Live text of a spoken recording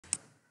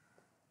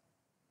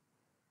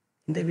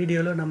இந்த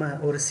வீடியோவில் நம்ம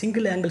ஒரு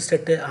சிங்கிள் ஆங்கிள்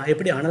ஸ்ட்ரட்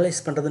எப்படி அனலைஸ்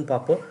பண்ணுறதுன்னு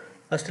பார்ப்போம்.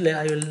 First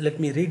I will let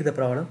me read the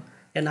problem.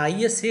 An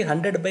ISA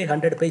 100 by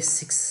 100 by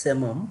 6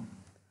 mm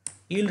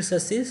yield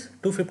stress is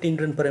 250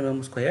 Newton per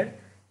mm squared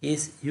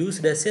is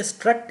used as a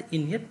strut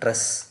in a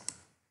truss.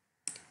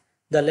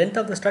 The length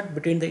of the strut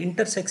between the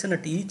intersection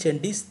at each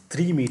end is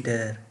 3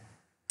 meter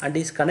and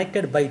is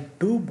connected by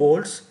 2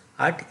 bolts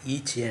at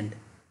each end.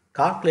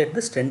 Calculate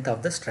the strength of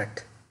the strut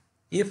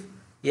if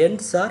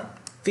ends are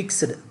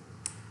fixed,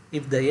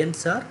 if the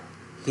ends are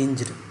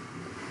hinged.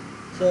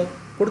 So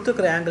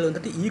கொடுத்துருக்கிற angle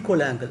வந்துட்டு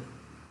equal angle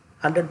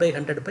 100 by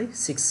 100 by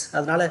 6.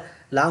 அதனால்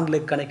long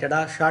leg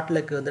கனெக்டடாக short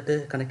leg வந்துட்டு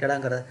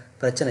கனெக்டடாங்கிற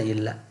பிரச்சனை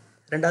இல்லை.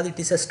 ரெண்டாவது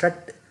it is a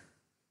strut.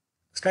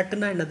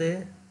 ஸ்ட்ரட்னா என்னது?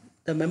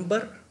 The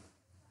member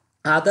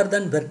other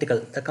then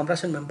vertical, the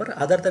compression member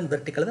other then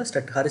vertical தான்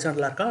strut.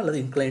 ஹரிசாண்டலாக இருக்கலாம் அல்லது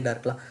இன்க்ளைண்டாக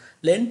இருக்கலாம்.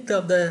 லென்த்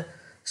ஆஃப் த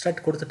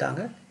ஸ்ட்ரட்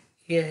கொடுத்துட்டாங்க.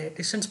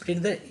 டிஸ்டன்ஸ்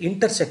பிட்வீன் த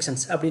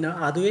இன்டர்செக்ஷன்ஸ் அப்படின்னா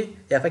அதுவே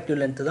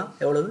எஃபெக்டிவ் லென்த்து தான்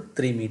எவ்வளவு?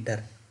 3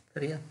 மீட்டர்.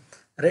 சரியா?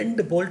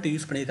 2 போல்ட்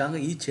யூஸ் பண்ணியிருக்காங்க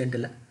ஈச்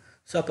எண்டில்.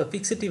 ஸோ அப்போ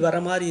ஃபிக்சிட்டி வர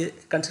மாதிரி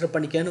கன்சிடர்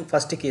பண்ணிக்கணும்.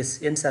 First case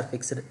ends R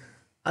fixed,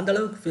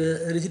 அந்தளவுக்கு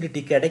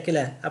ரிஜிடிட்டி கிடைக்கல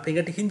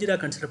அப்படிங்கிறது ஹிஞ்சாக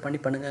consider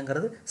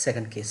பண்ணுங்கிறது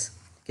second case.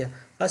 Okay,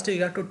 first you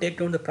have to take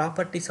down the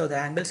properties of the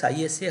angles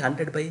ISA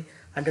 100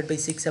 by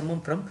 6 mm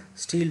from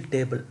steel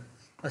table.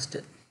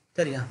 First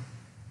சரியா,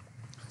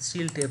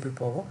 steel table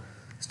போவோம்.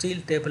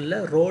 Steel டேபிளில்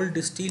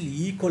rolled steel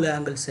equal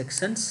angle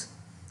sections.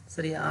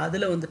 சரியா,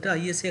 அதில் வந்துட்டு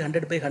ISA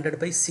 100 by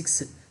 100 by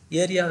 6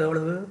 area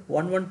எவ்வளவு?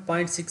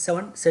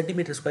 11.67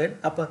 centimetre square.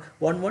 அப்போ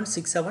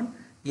 1167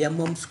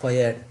 mm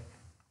square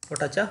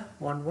போட்டாச்சா?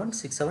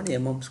 1167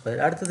 mm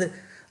square. அடுத்தது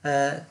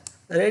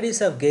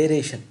ரேடியஸ் ஆஃப்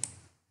கைரேஷன்.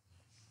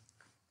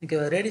 இங்கே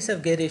ரேடியஸ்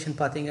ஆஃப் கைரேஷன்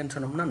பார்த்தீங்கன்னு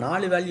சொன்னோம்னா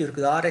 4 வேல்யூ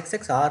இருக்குது.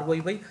 RXX,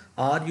 RYY,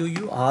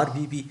 RUU,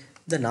 RVB.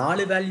 இந்த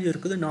 4 வேல்யூ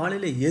இருக்குது.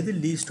 4ல் எது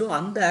லீஸ்ட்டோ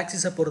அந்த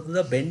ஆக்சிஸை பொறுத்து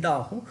தான் பெண்ட்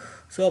ஆகும்.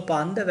 ஸோ அப்போ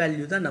அந்த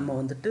வேல்யூ தான் நம்ம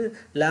வந்துட்டு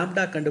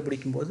லாம்டா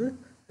கண்டுபிடிக்கும் போது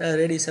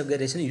ரேடியஸ் ஆஃப்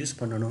கைரேஷன் யூஸ்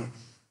பண்ணணும்.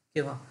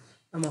 ஓகேவா?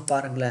 நம்ம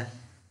பாருங்களேன்,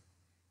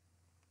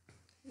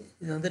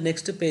 இது வந்து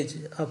நெக்ஸ்ட்டு பேஜ்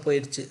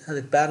போயிடுச்சு.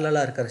 அதுக்கு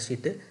பேரலாக இருக்கிற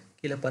ஷீட்டு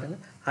கீழே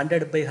பாருங்கள்.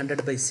 100 by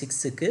 100 by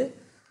 6க்கு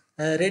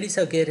radius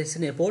of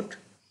gyration about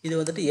இது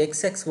வந்துட்டு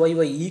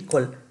XXYY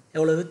ஈக்குவல்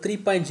எவ்வளவு?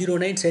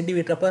 3.09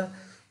 சென்டிமீட்டர். அப்போ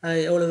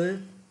எவ்வளவு?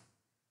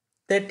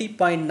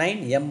 30.9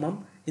 mm.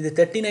 இது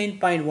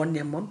 39.1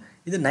 mm.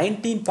 இது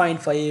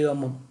 19.5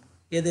 mm.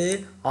 இது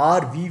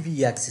RVV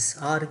ஆக்சிஸ்.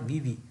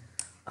 RVV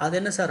அது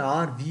என்ன சார்?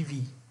 RVV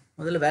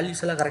முதல்ல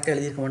வேல்யூஸ் எல்லாம் கரெக்டாக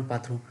எழுதியிருக்கோமான்னு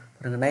பார்த்துருவோம்.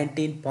 பாருங்கள்,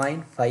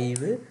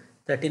 19.5,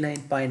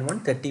 39.1,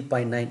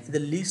 30.9. இது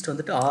லீஸ்ட்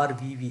வந்துட்டு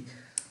RVV.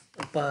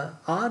 இப்போ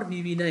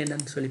RVVனா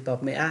என்னன்னு சொல்லி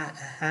பார்ப்போமே.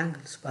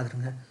 ஆங்கிள்ஸ்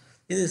பார்த்துருங்க.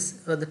 இது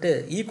வந்துட்டு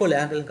ஈக்குவல்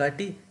ஆங்கிள்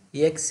காட்டி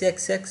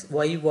XXX,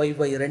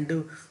 YYY ரெண்டு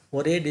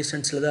ஒரே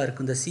டிஸ்டன்ஸில் தான்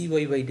இருக்கும். இந்த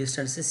CYY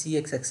distance,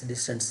 CXX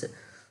distance.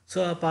 So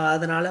அப்போ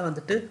அதனால்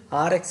வந்துட்டு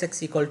RXX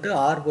ஈக்குவல் டு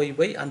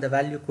RYY அந்த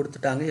வேல்யூ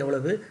கொடுத்துட்டாங்க.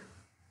 எவ்வளவு?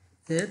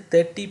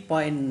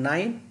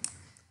 30.9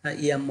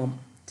 mm.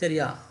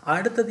 சரியா?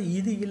 அடுத்தது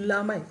இது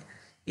இல்லாமல்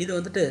இது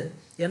வந்துட்டு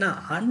ஏன்னா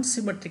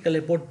unsymmetrical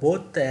about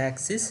both the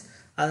axis,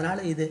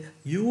 அதனால் இது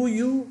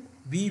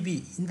UUVV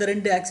இந்த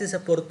 2 ஆக்சிஸை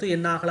பொறுத்து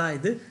என்ன ஆகலாம்?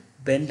 இது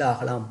பெண்ட்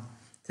ஆகலாம்.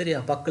 சரியா?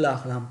 பக்கில்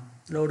ஆகலாம்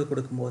லோடு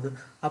கொடுக்கும்போது.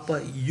 அப்போ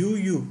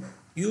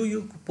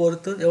யூக்கு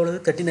பொறுத்து எவ்வளவு?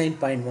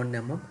 39.1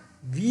 mm.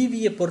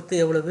 VVயை பொறுத்து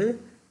எவ்வளவு?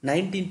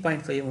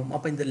 19.5 mm.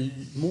 அப்போ இந்த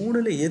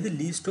 3ல் எது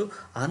லீஸ்ட்டோ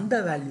அந்த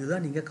வேல்யூ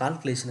தான் நீங்கள்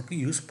கால்குலேஷனுக்கு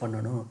யூஸ்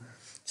பண்ணணும்.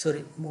 சரி,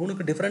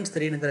 3க்கு டிஃப்ரென்ஸ்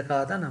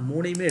தெரியணுங்கிறதுக்காக தான் நான்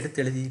 3யுமே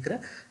எடுத்து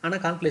எழுதியிருக்கிறேன்.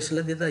 ஆனால்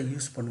கால்குலேஷனில் இதை தான்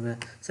யூஸ் பண்ணுவேன்.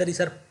 சரி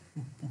சார்,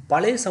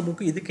 பழைய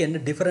சம்முக்கு இதுக்கு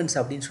என்ன டிஃப்ரென்ஸ்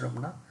அப்படின்னு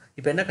சொன்னோம்னா,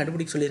 இப்போ என்ன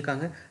கண்டுபிடிக்க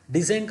சொல்லியிருக்காங்க?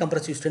 டிசைன்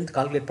கம்ப்ரசிவ் ஸ்ட்ரென்த்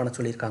கால்குலேட் பண்ண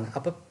சொல்லியிருக்காங்க.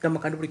 அப்போ நம்ம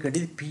கண்டுபிடிக்க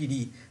வேண்டியது PD.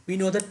 We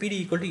know that PD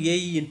equal to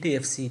AE into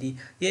FCD.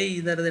 AE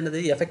இதுறது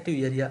என்னது? Effective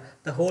area.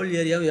 த ஹோல்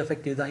ஏரியாவும்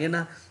எஃபெக்டிவ் தான்.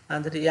 ஏன்னா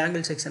அந்த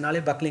ஆங்கிள்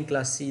செக்ஷனாலே பக்லிங்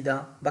கிளாஸ் C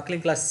தான்.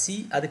 பக்லிங் கிளாஸ் C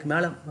அதுக்கு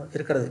மேலே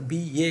இருக்கிறது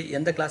BA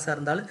எந்த கிளாஸாக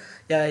இருந்தாலும்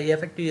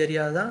எஃபெக்டிவ்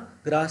ஏரியா தான்.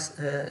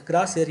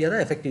 கிராஸ் ஏரியா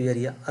தான் எஃபெக்டிவ்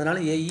ஏரியா. அதனால்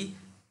AE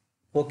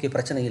ஓகே,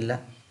 பிரச்சனை இல்லை.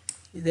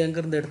 இது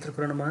எங்கேருந்து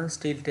எடுத்துருக்குறோம் நம்ம?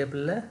 ஸ்டீல்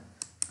டேபிளில்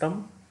from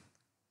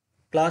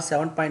class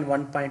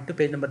 7.1.2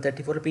 page number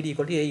 34 PD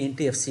equal to A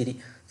into FCD.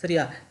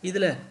 சரியா?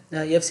 இதில்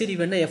FCD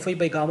வேணா FI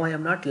by gamma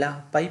m naught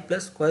pi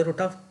plus square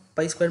root of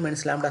pi square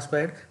minus lambda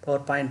squared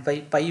power 0.5.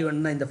 pi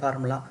வேணா இந்த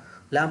ஃபார்முலா,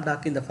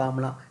 லாம்டாக்கு இந்த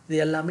ஃபார்முலா, இது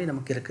எல்லாமே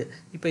நமக்கு இருக்குது.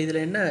 இப்போ இதில்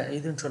என்ன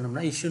இதுன்னு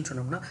சொன்னோம்னா, இஷ்யூன்னு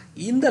சொன்னோம்னா,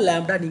 இந்த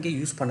லாம்டா நீங்கள்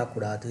யூஸ்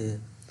பண்ணக்கூடாது.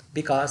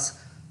 பிகாஸ்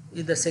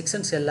இந்த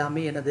செக்ஷன்ஸ்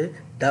எல்லாமே என்னது?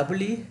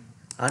 Doubly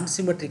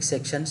unsymmetric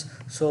sections.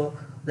 So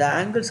the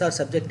angles are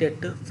subjected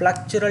to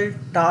flexural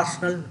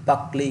torsional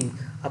buckling.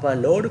 அப்போ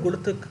லோடு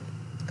கொடுத்து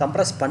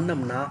கம்ப்ரஸ்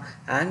பண்ணோம்னா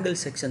ஆங்கிள்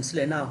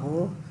செக்ஷன்ஸில் என்ன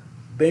ஆகும்?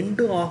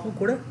 பெண்டும் ஆகும்,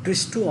 கூட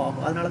ட்விஸ்ட்டும்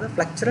ஆகும். அதனால தான்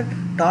ஃப்ளெக்சுரல்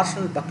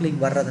டார்ஷனல் பக்லிங்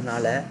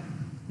வர்றதுனால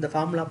இந்த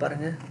ஃபார்முலா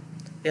பாருங்கள்.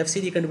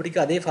 FCD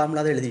கண்டுபிடிக்க அதே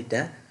ஃபார்முலா தான்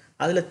எழுதிட்டேன்.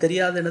 அதில்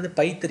தெரியாது என்னது?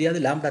 பை தெரியாது,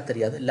 லாம்டா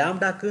தெரியாது.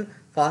 லாம்டாக்கு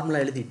ஃபார்முலா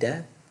எழுதிட்டேன்.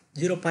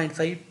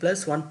 0.5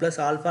 + 1 +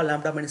 alpha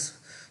lambda minus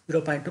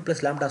 0.2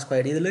 + lambda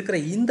square. இதில் இருக்கிற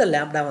இந்த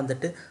லாம்டா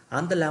வந்துட்டு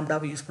அந்த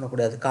லாம்டாவை யூஸ்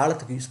பண்ணக்கூடாது,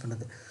 காலத்துக்கு யூஸ்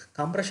பண்ணுது.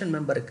 Compression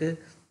மெம்பருக்கு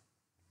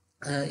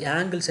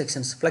angle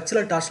sections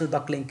flexural torsional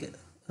பக்லிங்க்கு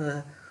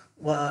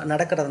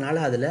நடக்கிறதுனால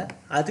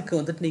அதுக்கு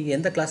வந்துட்டு நீங்கள்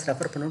எந்த கிளாஸ்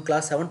ரெஃபர் பண்ணணும்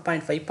கிளாஸ்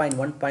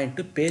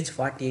 7.5.1.2 பேஜ்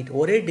 48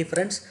 ஒரே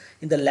டிஃப்ரென்ஸ்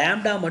இந்த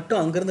லேம்டா மட்டும்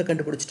அங்கேருந்து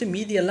கண்டுபிடிச்சிட்டு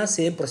மீதி எல்லாம்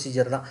சேம்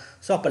ப்ரொசீஜர் தான்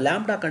ஸோ அப்போ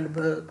லேம்டா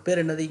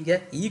பேர் என்னது இங்கே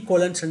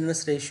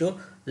equivalence ratio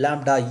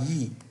lambda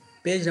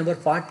page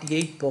number 48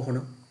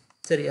 போகணும்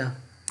சரியா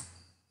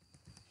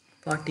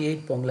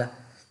 48 போங்களா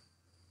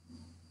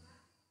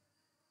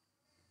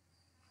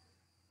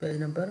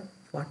பேஜ் நம்பர்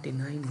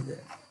 49 இது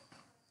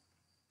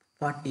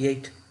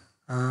 48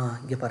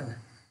 இங்கே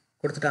பாருங்கள்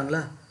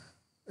கொடுத்துட்டாங்களா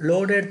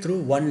loaded through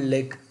one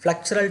leg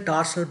flexural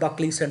torsional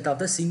buckling strength of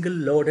the single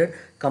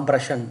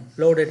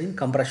loaded in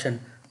compression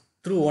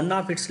through one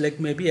of its leg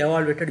may be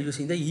evaluated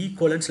using the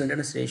equivalent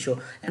slenderness ratio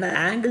ஏன்னா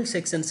angle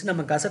sections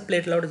நம்ம கசட்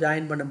பிளேட்லோட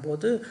join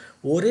பண்ணும்போது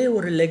ஒரே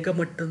ஒரு லெக்கை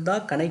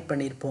மட்டும்தான் connect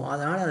பண்ணியிருப்போம்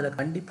அதனால் அதில்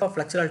கண்டிப்பாக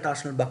ஃப்ளெக்சுரல்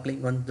டார்ஷனல்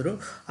பக்லிங் வந்துடும்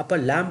அப்போ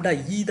லேம்டா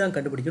தான்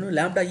கண்டுபிடிக்கணும்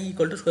lambda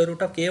equal to square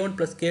root of K1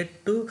 +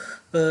 K2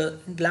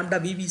 lambda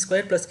VV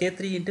square +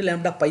 K3 into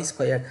lambda by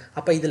square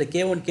அப்போ இதில்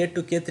K1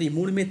 K2 K3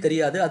 மூணுமே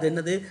தெரியாது அது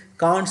என்னது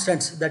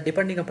constants the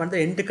depending upon the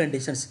end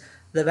conditions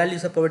the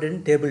values of provided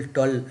in table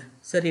 12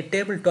 சரி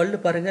table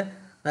 12 பாருங்கள்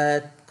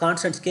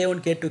constants K1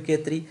 K2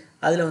 K3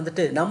 அதில்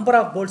வந்துட்டு number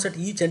of bolts at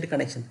each end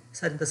connection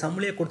sir இந்த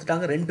சம்லேயே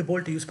கொடுத்துட்டாங்க 2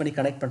 போல்ட் யூஸ் பண்ணி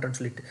கனெக்ட் பண்ணுறேன்னு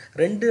சொல்லிட்டு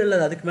 2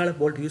 அல்லது அதுக்கு மேலே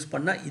போல்ட் யூஸ்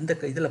பண்ணால் இந்த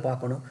இதில்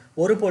பார்க்கணும்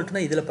ஒரு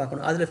போல்ட்னா இதில்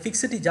பார்க்கணும் அதில்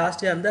ஃபிக்ஸிட்டி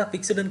ஜாஸ்தியாக இருந்தால்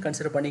ஃபிக்ஸ்டுன்னு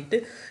கன்சிடர் பண்ணிக்கிட்டு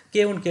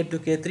K1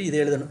 K2 K3 இது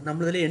எழுதணும்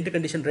நம்மளதில் எண்ட்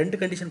கண்டிஷன்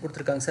 2 கண்டிஷன்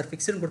கொடுத்துருக்காங்க சார்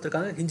ஃபிக்ஸ்டுன்னு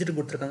கொடுத்துருக்காங்க ஹிஞ்சுன்னு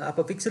கொடுத்துருக்காங்க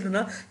அப்போ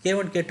ஃபிக்ஸ்டுனா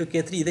K1 K2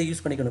 K3 இதை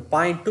யூஸ் பண்ணிக்கணும்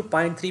 0.2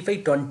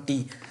 0.35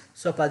 20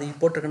 ஸோ அப்போ அது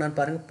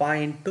போட்டிருக்கேன்னு பாருங்கள்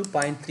 0.2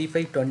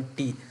 0.35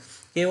 20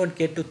 K1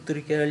 K2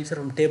 3 values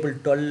from table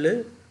 12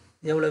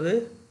 எவ்வளவு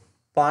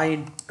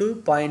 0.2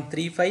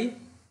 0.35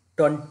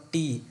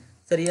 20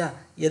 சரியா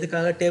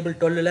எதுக்காக table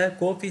 12ல்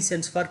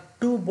coefficients for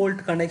 2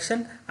 bolt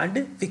connection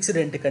and fixed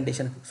end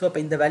condition so அப்போ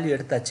இந்த வேல்யூ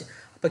எடுத்தாச்சு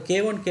அப்போ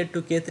K1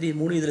 K2 K3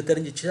 மூணு இதில்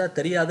தெரிஞ்சிச்சுன்னா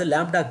தெரியாது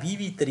லேம்டா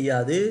VV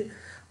தெரியாது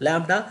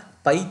லேம்டா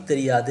பை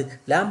தெரியாது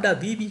லேம்டா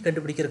VV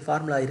கண்டுபிடிக்கிற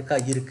ஃபார்முலா இருக்கா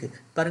இருக்குது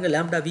பாருங்கள்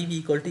lambda VV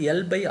equal to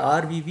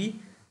L/RVV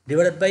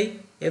divided pi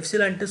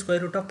epsilon into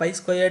square root of by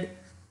squared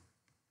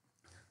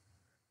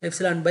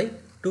epsilon by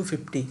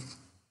 250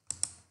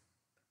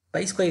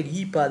 by squared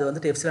இப்போ அது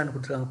வந்துட்டு எப்சிலான்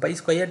கொடுத்துருக்காங்க by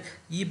squared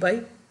by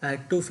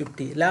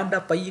 250 lambda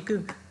bike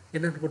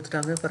என்னென்னு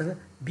கொடுத்துட்டாங்க பாருங்கள்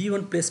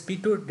B1 +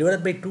 B2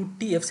 divide by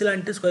 2T epsilon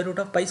into square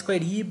root of by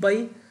squared by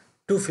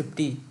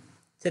 250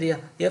 சரியா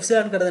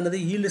எப்சிலான்ங்கிறது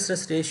என்னது yield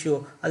stress ratio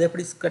அது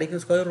எப்படி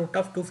கிடைக்கும் square root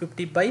of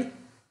 250 by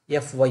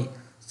FY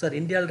sir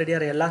இந்தியாவில்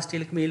ரெடியாக எல்லா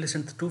ஸ்டீலுக்குமே ஈல்டு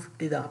ஸ்ட்ரென்த்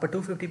 250 தான் அப்போ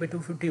 250 பை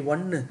 250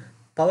 1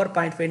 பவர்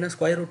 0.5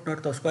 ஸ்கொயர் ரூட்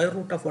அர்த்தம் square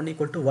root of 1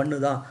 equal to 1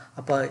 தான்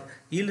அப்போ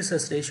ஈல்டு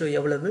ஸ்ட்ரெஸ் ரேஷியோ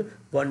எவ்வளவு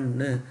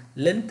 1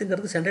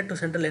 லென்த்துங்கிறது centre to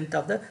centre length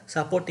of the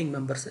supporting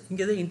members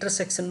இங்கே எது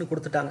இன்டர்செக்ஷன்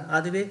கொடுத்துட்டாங்க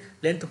அதுவே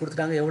லென்த்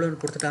கொடுத்துட்டாங்க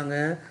எவ்வளோன்னு கொடுத்துட்டாங்க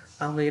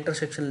அவங்க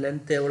இன்டர்செக்ஷன்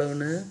லென்த்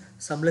எவ்வளோன்னு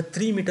சம்மில்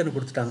 3 மீட்டர்னு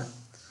கொடுத்துட்டாங்க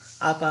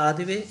அப்போ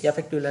அதுவே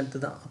எஃபெக்டிவ்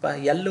லென்த்து தான் அப்போ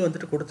எல்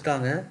வந்துட்டு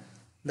கொடுத்துட்டாங்க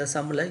இந்த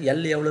சம்மில்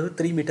எல் எவ்வளவு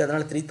 3 மீட்டர்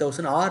அதனால்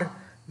 3000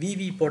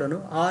 RVV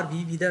போடணும்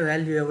RVV தான்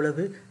வேல்யூ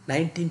எவ்வளவு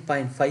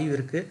 19.5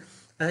 இருக்குது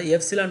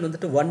எப்சிலான்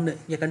வந்துட்டு 1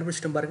 இங்கே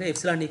கண்டுபிடிச்சிட்டு பாருங்கள்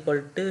epsilon equal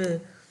to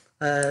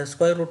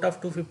square root of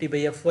 250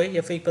 by FY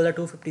FY equal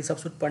 250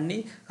 substitute பண்ணி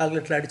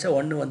கால்குலேட்டரில் அடித்தா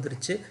 1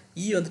 வந்துருச்சு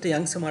வந்துட்டு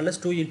யங்ஸ் மாடலஸ்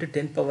 2 ×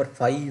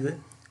 10⁵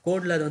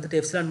 கோடில் அது வந்துட்டு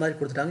எப்சிலான் மாதிரி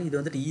கொடுத்துட்டாங்க இது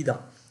வந்துட்டு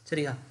தான்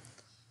சரியா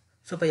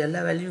ஸோ இப்போ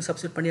எல்லா வேல்யூவும்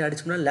சப்ஸ்டியூட் பண்ணி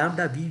அடிச்சோம்னா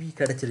லேம்டா VV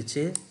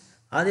கிடச்சிருச்சு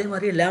அதே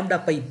மாதிரி லேம்டா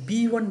பை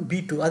B1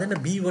 B2 அது என்ன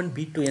B1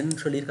 B2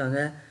 என்னன்னு சொல்லியிருக்காங்க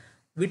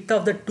with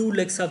of the 2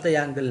 Lex of the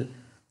angle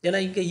ஏன்னா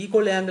இங்கே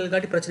ஈக்குவல் ஆங்கிள்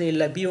காட்டி பிரச்சனை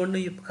இல்லை B1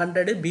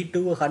 100 B2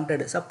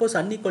 100 சப்போஸ்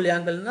அன்இக்குவல்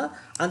ஆங்கிள்னா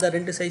அந்த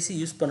 2 சைஸு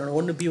யூஸ் பண்ணணும்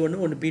ஒன்று B1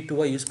 ஒன்று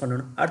B2 யூஸ்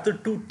பண்ணணும் அடுத்து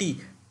 2T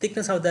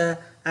thickness of the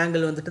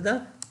angle வந்துட்டு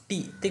தான் T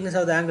thickness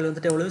of the angle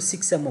வந்துட்டு எவ்வளவு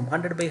 6 mm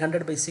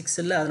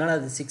 100/100/6 இல்லை அதனால்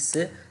அது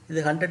 6 இது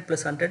 100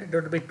 + 100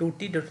 டிவைட் பை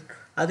 2T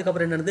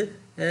அதுக்கப்புறம் என்னது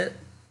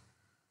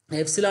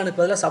எப்சிலானுக்கு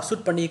பதிலாக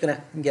சப்ஸ்டியூட்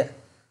பண்ணிக்கிறேன் இங்கே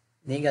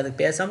நீங்கள் அதுக்கு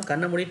பேசாமல்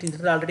கண்ணை மூடிட்டு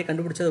இந்த ஆல்ரெடி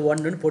கண்டுபிடிச்சது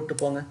 1ன்னு போட்டு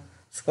போங்க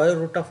ஸ்கொயர்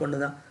ரூட் ஆஃப்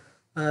 1 தான்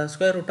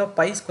square root of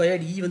by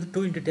squared வந்து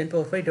 2 ×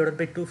 10⁵ டிவைட்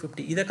பை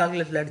 250 இதை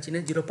கால்குலேட்டரில்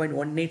அடிச்சிங்கன்னா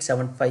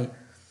 0.1875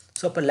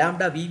 ஸோ அப்போ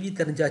லேம்டா VV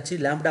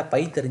தெரிஞ்சாச்சு லேம்டா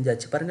பை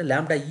தெரிஞ்சாச்சு பாருங்கள்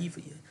லேம்டா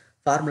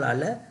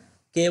ஃபார்முலாவில்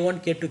K1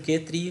 K2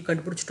 K3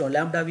 கண்டுபிடிச்சிட்டோம்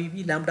லேம்டா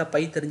VV லேம்டா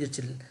பை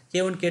தெரிஞ்சிச்சு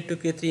K1 K2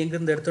 K3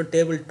 எங்கேருந்து எடுத்தோம்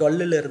டேபிள்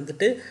 12ல்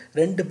இருந்துட்டு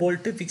 2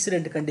 போல்ட்டு ஃபிக்ஸ்டு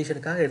எண்ட்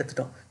கண்டிஷனுக்காக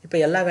எடுத்துட்டோம் இப்போ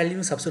எல்லா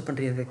வேல்யூவும் சப்ஸ்டியூட்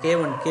பண்ணுறீங்க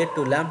K1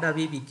 K2 lambda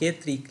VV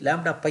K3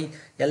 lambda by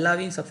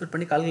எல்லாவையும் substitute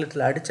பண்ணி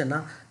கால்குலேட்டரில் அடிச்சேன்னா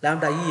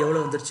லேம்டா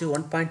எவ்வளோ வந்துருச்சு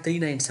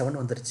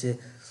 1.397 வந்துருச்சு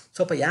ஸோ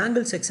அப்போ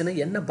ஆங்கிள் செக்ஷனை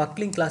என்ன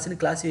பக்லிங் கிளாஸ்னு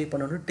கிளாஸிஃபை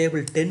பண்ணணும்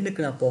டேபிள்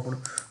 10க்கு நான்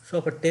போகணும் ஸோ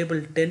அப்போ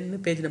டேபிள்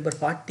 10 பேஜ் நம்பர்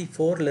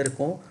 44ல்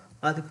இருக்கும்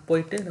அதுக்கு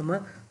போயிட்டு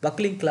நம்ம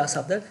buckling class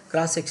of the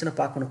cross செக்ஷனை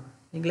பார்க்கணும்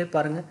நீங்களே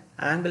பாருங்கள்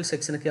ஆங்கிள்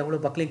செக்ஷனுக்கு எவ்வளோ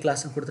பக்லிங்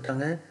கிளாஸ்னு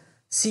கொடுத்துட்டாங்க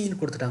சின்னு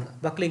கொடுத்துட்டாங்க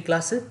பக்லிங்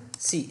கிளாஸு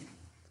சி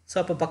ஸோ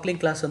அப்போ பக்லிங்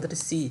கிளாஸ் வந்துட்டு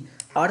சி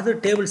அடுத்து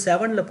டேபிள்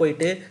 7ல்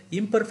போயிட்டு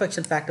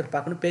இம்பர்ஃபெக்ஷன் ஃபேக்டர்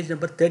பார்க்கணும் பேஜ்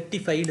நம்பர்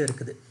 35ல்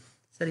இருக்குது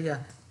சரியா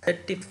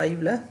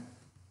 35ல்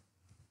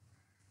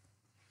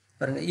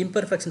பாருங்கள்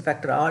imperfection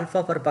factor alpha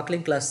for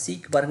buckling class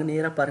சிக்கு பாருங்கள்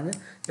நேராக பாருங்கள்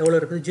எவ்வளோ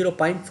இருக்குது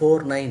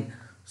 0.49.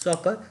 ஸோ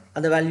அப்போ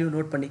அந்த வேல்யூ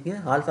நோட் பண்ணிக்கங்க.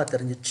 ஆல்ஃபா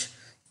தெரிஞ்சிச்சு.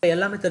 இப்போ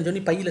எல்லாமே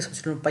தெரிஞ்சோன்னே பையில்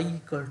substitute by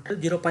equal to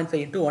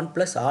 0.5 × 1 +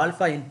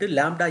 alpha ×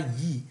 lambda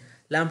E.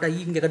 Lambda இ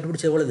இங்கே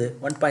கண்டுபிடிச்ச எவ்வளவு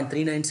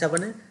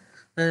 1.397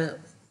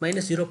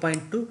 மைனஸ்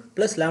 0.2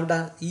 ப்ளஸ் லாம்டா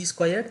இ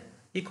ஸ்கொயர்ட்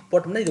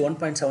போட்டோம்னா இது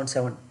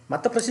 1.77.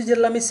 மற்ற ப்ரொசீஜர்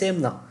எல்லாமே சேம்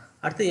தான்.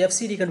 அடுத்து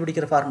எஃப்சிடி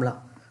கண்டுபிடிக்கிற ஃபார்முலா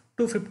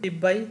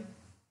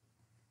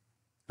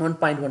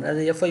 250/1.1 அது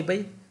FI by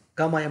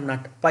gamma am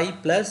not pi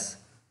plus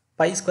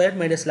pi square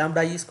minus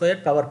lambda E square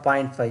power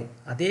 0.5.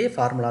 அதே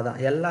ஃபார்முலா தான்,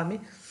 எல்லாமே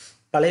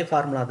பழைய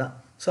ஃபார்முலா தான்.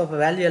 ஸோ அப்போ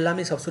வேல்யூ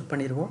எல்லாமே சப்ஸ்டியூட்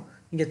பண்ணிடுவோம்.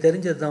 இங்கே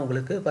தெரிஞ்சது தான்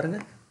உங்களுக்கு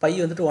பாருங்கள். பை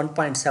வந்துட்டு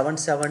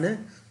 1.77,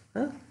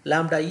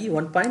 லாம்டா இ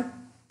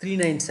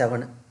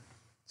 1.397.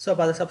 ஸோ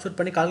அப்போ அதை சப்ஸ்டியூட்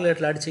பண்ணி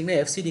கால்குலேட்டரில் அடிச்சிங்கன்னா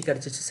எஃப்சிடி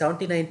கிடச்சிச்சு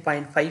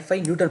 79.55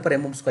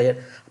 Nm².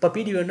 அப்போ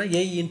பிடி வேணும்னா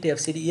ஏஇ ×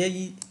 எஃப்சிடி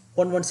ஏஇ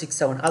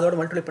 1167 அதோட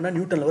மல்டிப்ளை பண்ணால்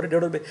நியூட்டனில் வரும்.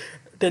 டிவைட் பை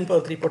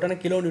 10⁻³ போட்டால்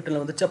கிலோ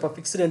நியூட்டனில் வந்துச்சு. அப்போ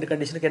ஃபிக்ஸ்டு ரெண்டு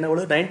கண்டிஷனுக்கு என்ன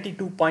எவ்வளோ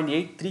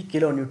 92.83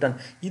 கிலோ நியூட்டன்.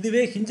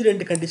 இதுவே ஹிஞ்ச்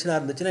ரெண்டு கண்டிஷனாக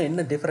இருந்துச்சுன்னா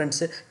என்ன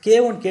difference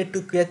K1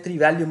 K2 K3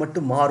 value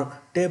மட்டும் மாறும்.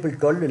 Table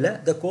 12ல்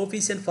the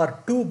coefficient for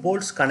 2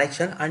 bolts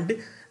connection and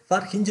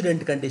for hinge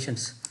ரெண்டு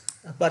கண்டிஷன்ஸ்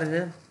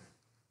பாருங்கள்.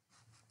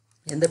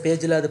 எந்த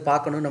பேஜில் அது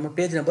பார்க்கணும், நம்ம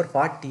பேஜ் நம்பர்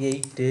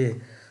 48.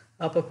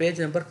 அப்போ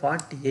பேஜ் நம்பர்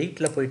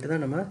 48ல் போயிட்டு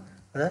தான் நம்ம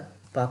அதை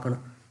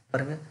பார்க்கணும்.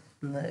 பாருங்கள்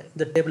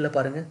இந்த டேபிளில்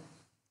பாருங்கள்.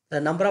 The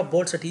number of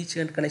bolts at each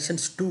end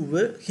connections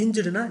 2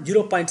 hinged na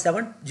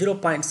 0.7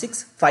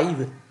 0.6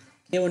 5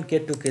 K1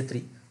 K2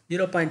 K3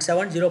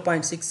 0.7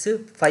 0.6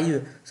 5.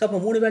 So அப்போ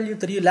மூணு வேல்யூ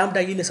தெரியும்.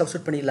 Lambda இயில்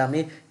substitute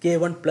பண்ணிடலாமே.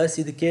 K1 ப்ளஸ்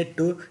இது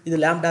K2 இது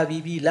லாம்டா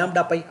விவி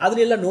லாம்டா பை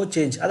அதில் எல்லாம் நோ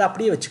சேஞ்ச், அதை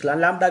அப்படியே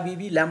வச்சுக்கலாம். லாம்டா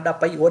விவி லாம்டா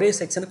பை ஒரே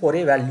செக்ஷனுக்கு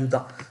ஒரே வேல்யூ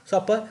தான். ஸோ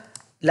அப்போ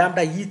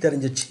லாம்டா இ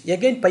தெரிஞ்சிச்சு.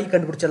 Again by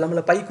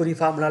கண்டுபிடிச்சிடலாம்ல. பைக்குரிய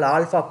ஃபார்முலாவில்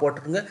ஆல்ஃபா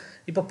போட்டுருங்க.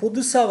 இப்போ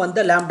புதுசாக வந்த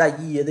லாம்டா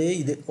இ எது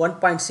இது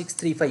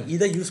 1.635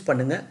 இதை யூஸ்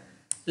பண்ணுங்கள்.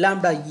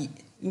 லாம்டா இ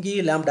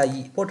இங்கேயும் லாம்டா இ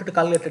போட்டுட்டு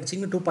கால்குலேட்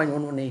அடிச்சிங்க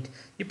 2.118.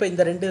 இப்போ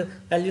இந்த ரெண்டு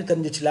வேல்யூ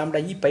தெரிஞ்சிச்சு. Lambda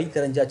E by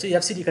தெரிஞ்சாச்சு.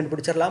 FCD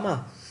கண்டுபிடிச்சிடலாமா.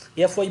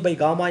 FY by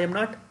gamma am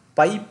not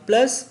pi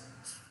plus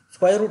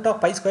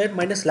 √π²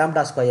 minus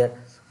lambda square.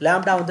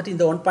 Lambda வந்துட்டு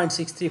இந்த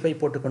 1.635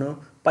 போட்டுக்கணும்.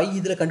 பை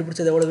இதில்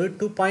கண்டுபிடிச்சது எவ்வளவு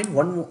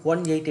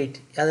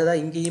 2.1188. அதை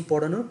தான் இங்கேயும்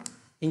போடணும்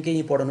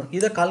இங்கேயும் போடணும்.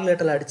 இதை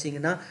கால்குலேட்டரில்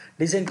அடிச்சிங்கன்னா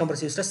design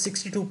compressive stress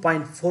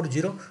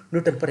 62.40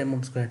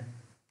 Nm².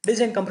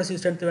 Design compressive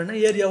strength வேணால்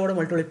ஏரியாவோட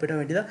மல்டிப்ளை பண்ண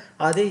வேண்டியதா.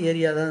 அதே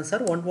ஏரியா தான்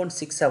சார்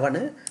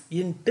 1167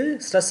 இன்ட்டு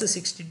ஸ்ட்ரெஸ்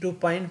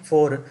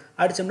 62.4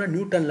 அடித்தோம்னா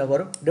நியூட்டனில்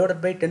வரும்.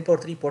 டிவைட் பை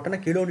 10⁻³ போட்டோம்னா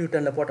கிலோ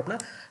நியூட்டனில் போட்டோம்னா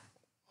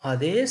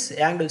அதே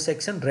ஆங்கிள்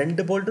செக்ஷன்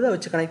 2 போல்ட்டு தான்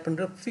வச்சு கனெக்ட்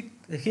பண்ணுற.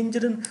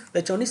 ஹிஞ்சுன்னு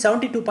வச்சோடனே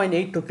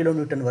 72.82 கிலோ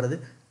நியூட்டன் வருது.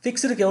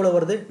 ஃபிக்ஸுக்கு எவ்வளோ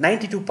வருது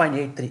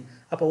 92.83.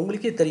 அப்போ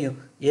உங்களுக்கே தெரியும்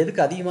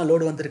எதுக்கு அதிகமாக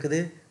லோடு வந்திருக்குது.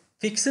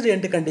 ஃபிக்ஸ்டு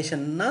எண்டு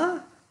கண்டிஷன்னா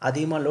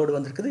அதிகமாக லோடு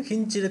வந்திருக்குது,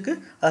 ஹிஞ்சுக்கு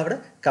அதை விட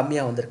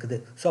கம்மியாக வந்திருக்குது.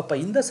 ஸோ அப்போ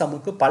இந்த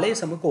சமுக்கு பழைய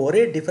சமுக்கு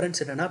ஒரே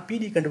டிஃப்ரென்ஸ் என்னென்னா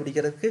பிடி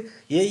கண்டுபிடிக்கிறதுக்கு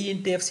ஏஇ ×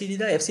 எஃப்சிடி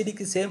தான்.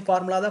 எஃப்சிடிக்கு சேம்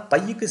ஃபார்முலா தான்,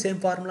 பையுக்கு சேம்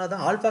ஃபார்முலா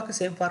தான், ஆல்ஃபாக்கு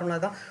சேம் ஃபார்முலா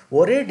தான்.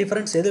 ஒரே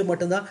டிஃப்ரென்ஸ் எது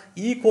மட்டும்தான்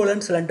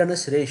ஈக்குவலன்ஸ்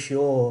லண்டனஸ்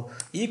ரேஷியோ.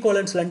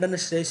 ஈக்குவலன்ஸ்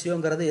லண்டனஸ்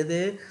ரேஷியோங்கிறது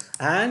எது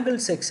ஆங்கிள்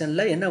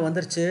செக்ஷனில் என்ன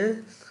வந்துருச்சு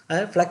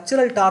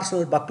ஃப்ளெக்சுரல்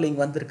டார்ஷனல் பக்லிங்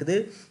வந்திருக்குது.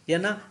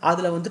 ஏன்னா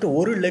அதில் வந்துட்டு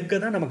ஒரு லெக்கை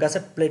தான் நம்ம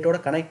கசட் பிளேட்டோட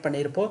கனெக்ட்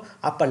பண்ணியிருப்போம்.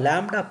 அப்போ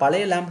லாம்டா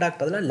பழைய லாம்டாக்கு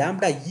பதிலாக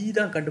லாம்டா இ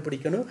தான்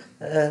கண்டுபிடிக்கணும்.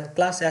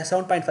 கிளாஸ்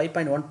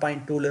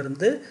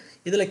 7.5.1.2லேருந்து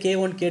இதில்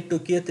K1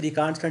 K2 K3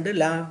 constant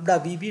lambda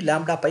V V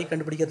lambda by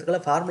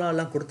கண்டுபிடிக்கிறதுக்கெல்லாம்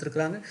ஃபார்முலாலாம்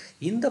கொடுத்துருக்குறாங்க.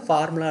 இந்த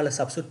ஃபார்முலாவில்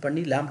சப்ஸ்டியூட்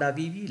பண்ணி lambda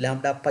V V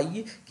lambda by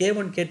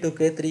K1 K2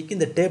 K3க்கு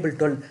இந்த டேபிள்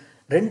 12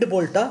 2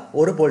 போல்ட்டா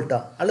 1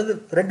 போல்ட்டா அல்லது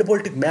 2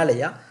 போல்ட்டுக்கு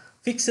மேலேயா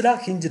ஃபிக்ஸ்டாக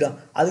ஹிஞ்சுடா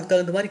அதுக்கு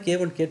தகுந்த மாதிரி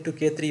K1 K2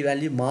 K3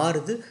 வேல்யூ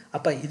மாறுது.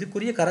 அப்போ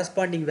இதுக்குரிய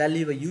கரஸ்பாண்டிங்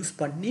வேல்யூவை யூஸ்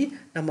பண்ணி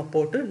நம்ம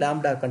போட்டு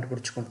லாம்டா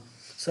கண்டுபிடிச்சிக்கணும்.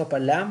 ஸோ அப்போ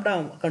லாம்டா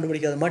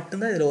கண்டுபிடிக்கிறது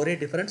மட்டும்தான் இதில் ஒரே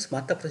டிஃப்ரென்ஸ்.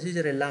 மற்ற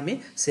ப்ரொசீஜர் எல்லாமே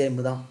சேம்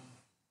தான்.